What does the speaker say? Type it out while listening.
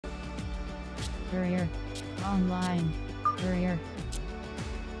Courier. Online. Courier.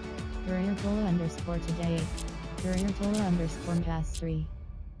 Courier Tola underscore today. Courier Tola underscore past 3.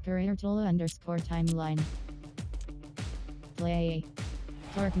 Courier Tola underscore timeline. Play.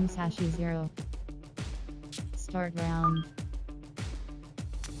 Torque Sashi 0. Start round.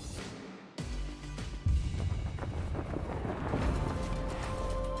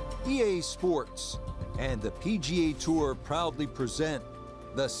 EA Sports and the PGA Tour proudly present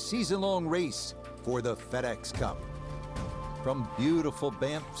the season-long race for the FedEx Cup. From beautiful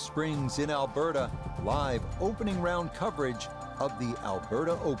Banff Springs in Alberta, live opening round coverage of the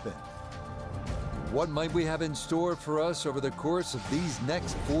Alberta Open. What might we have in store for us over the course of these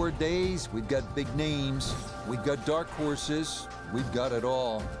next 4 days? We've got big names, we've got dark horses, we've got it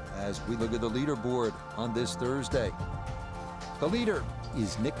all as we look at the leaderboard on this Thursday. The leader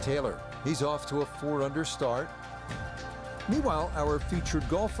is Nick Taylor. He's off to a 4-under start. Meanwhile, our featured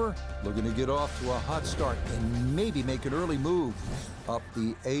golfer looking to get off to a hot start and maybe make an early move up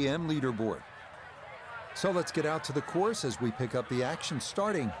the AM leaderboard. So let's get out to the course as we pick up the action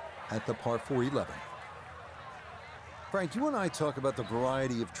starting at the par 4 11. Frank, you and I talk about the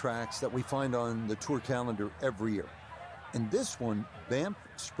variety of tracks that we find on the tour calendar every year. And this one, Banff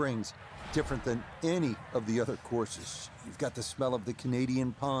Springs, different than any of the other courses. You've got the smell of the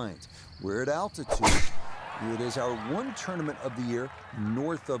Canadian pines. We're at altitude. It is our one tournament of the year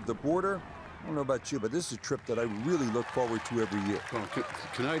north of the border. I don't know about you, but this is a trip that I really look forward to every year. Well,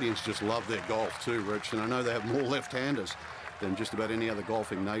 Canadians just love their golf too, Rich, and I know they have more left-handers than just about any other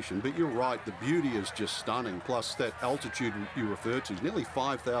golfing nation. But you're right, the beauty is just stunning. Plus that altitude you referred to is nearly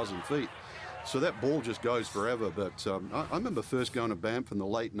 5,000 feet. So that ball just goes forever. But I remember first going to Banff in the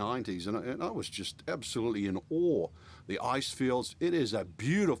late 90s, and I was just absolutely in awe. The ice fields, it is a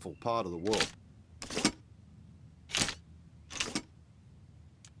beautiful part of the world.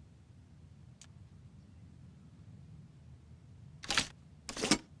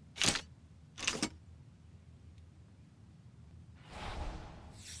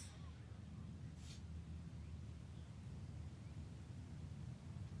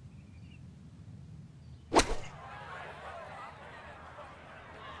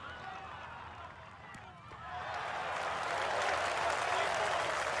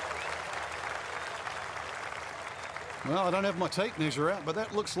 Well, I don't have my tape measure out, but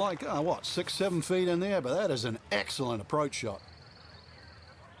that looks like, what, 6-7 feet in there? But that is an excellent approach shot.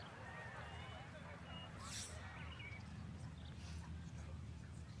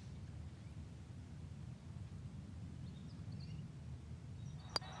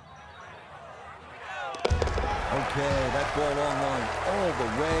 Okay, that ball online all the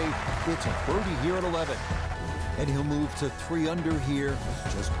way. It's a birdie here at 11. And he'll move to 3 under here,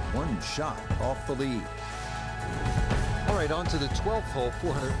 just one shot off the lead. All right, on to the 12th hole,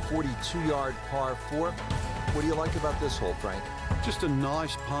 442-yard par 4. What do you like about this hole, Frank? Just a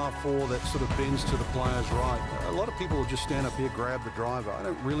nice par 4 that sort of bends to the player's right. A lot of people will just stand up here, grab the driver. I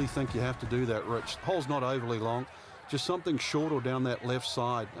don't really think you have to do that, Rich. The hole's not overly long. Just something short or down that left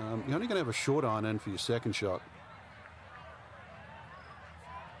side. You're only going to have a short iron in for your second shot.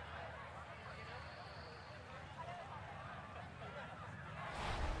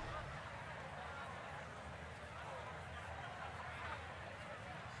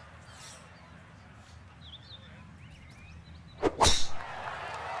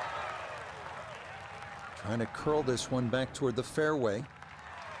 Trying to curl this one back toward the fairway.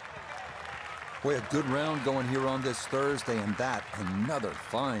 Boy, a good round going here on this Thursday, and that another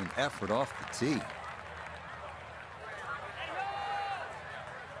fine effort off the tee.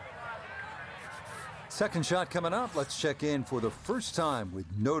 Second shot coming up. Let's check in for the first time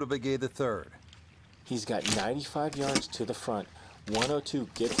with Notavigay III. He's got 95 yards to the front. 102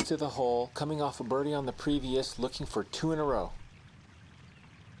 gets to the hole, coming off a birdie on the previous, looking for 2 in a row.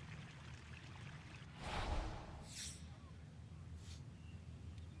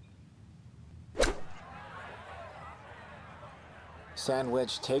 Sand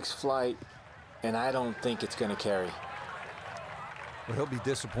wedge takes flight, and I don't think it's going to carry. Well, he'll be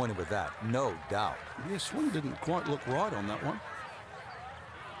disappointed with that, no doubt. Yeah, swing didn't quite look right on that one.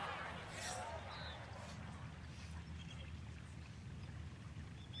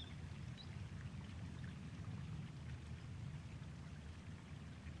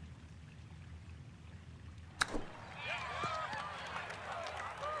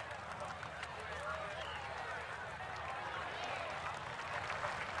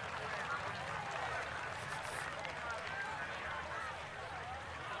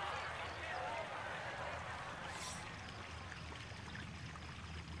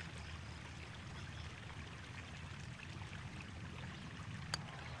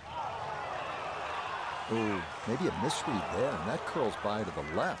 Oh, maybe a misread there, and that curls by to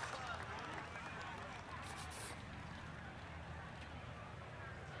the left.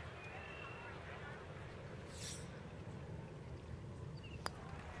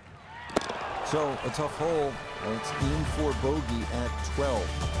 So a tough hole. It's in for bogey at 12.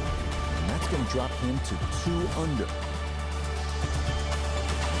 And that's going to drop him to 2 under.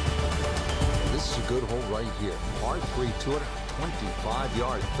 This is a good hole right here. Par 3, 225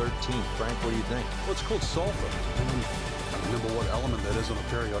 yards, 13. Frank, what do you think? Well, it's called sulfur. I can't remember what element that is on a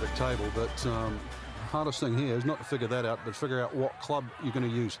periodic table, but hardest thing here is not to figure that out, but figure out what club you're going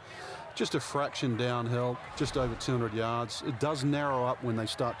to use. Just a fraction downhill, just over 200 yards. It does narrow up when they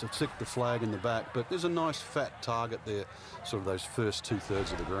start to tick the flag in the back, but there's a nice fat target there, sort of those first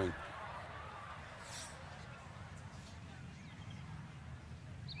 2/3 of the green.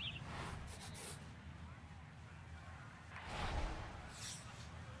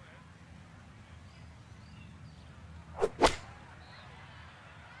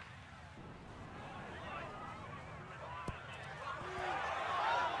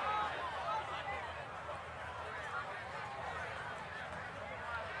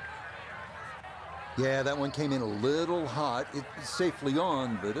 Yeah, that one came in a little hot. It's safely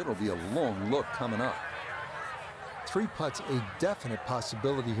on, but it'll be a long look coming up. 3 putts, a definite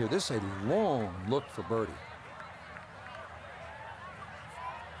possibility here. This is a long look for birdie.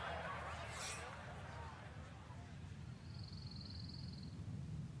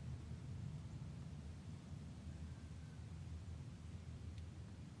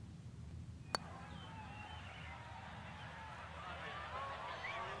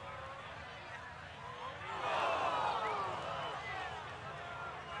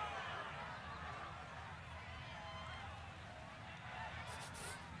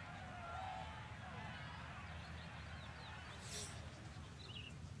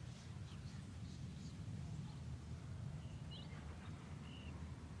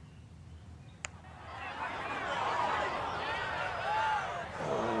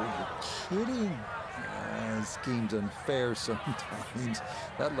 Kidding. This game's unfair sometimes.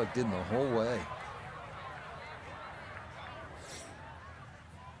 That looked in the whole way.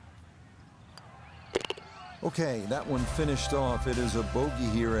 Okay, that one finished off. It is a bogey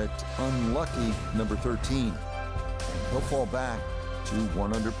here at unlucky number 13. And he'll fall back to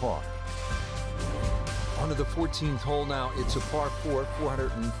 1 under par. On to the 14th hole now. It's a par 4,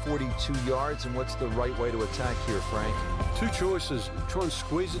 442 yards. And what's the right way to attack here, Frank? 2 choices. Try and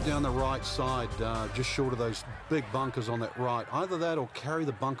squeeze it down the right side, just short of those big bunkers on that right. Either that or carry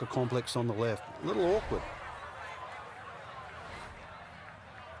the bunker complex on the left. A little awkward.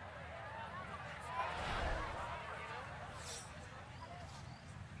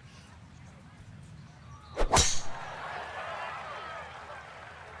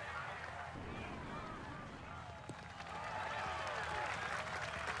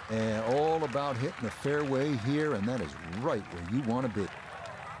 And all about hitting the fairway here, and that is right where you want to be.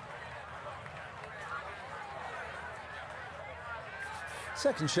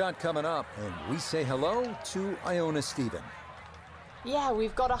 Second shot coming up, and we say hello to Iona Stephen. Yeah,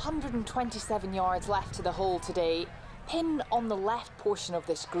 we've got 127 yards left to the hole today. Pin on the left portion of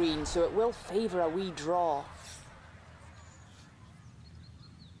this green, so it will favour a wee draw.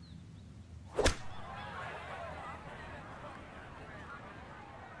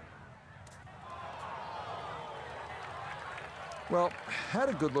 Well, had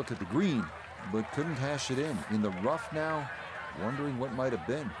a good look at the green, but couldn't cash it in. In the rough now, wondering what might have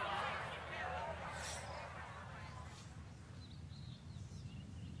been.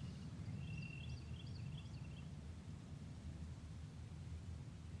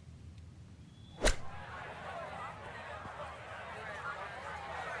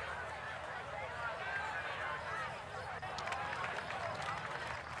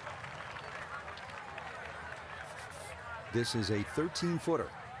 This is a 13-footer.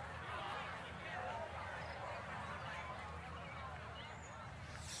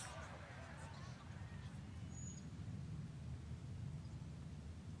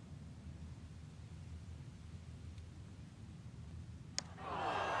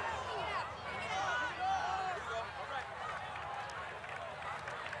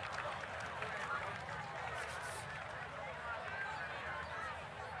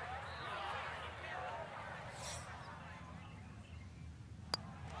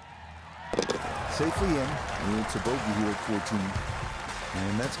 Safely in. It's a bogey here at 14.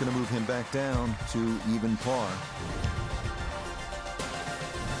 And that's going to move him back down to even par.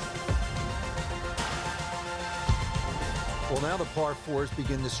 Well, now the par fours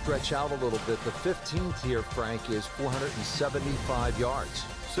begin to stretch out a little bit. The 15th here, Frank, is 475 yards.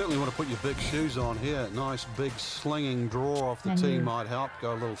 Certainly want to put your big shoes on here. Nice big slinging draw off the tee might help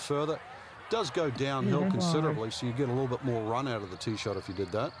go a little further. Does go downhill considerably, so you get a little bit more run out of the tee shot if you did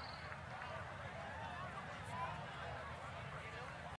that.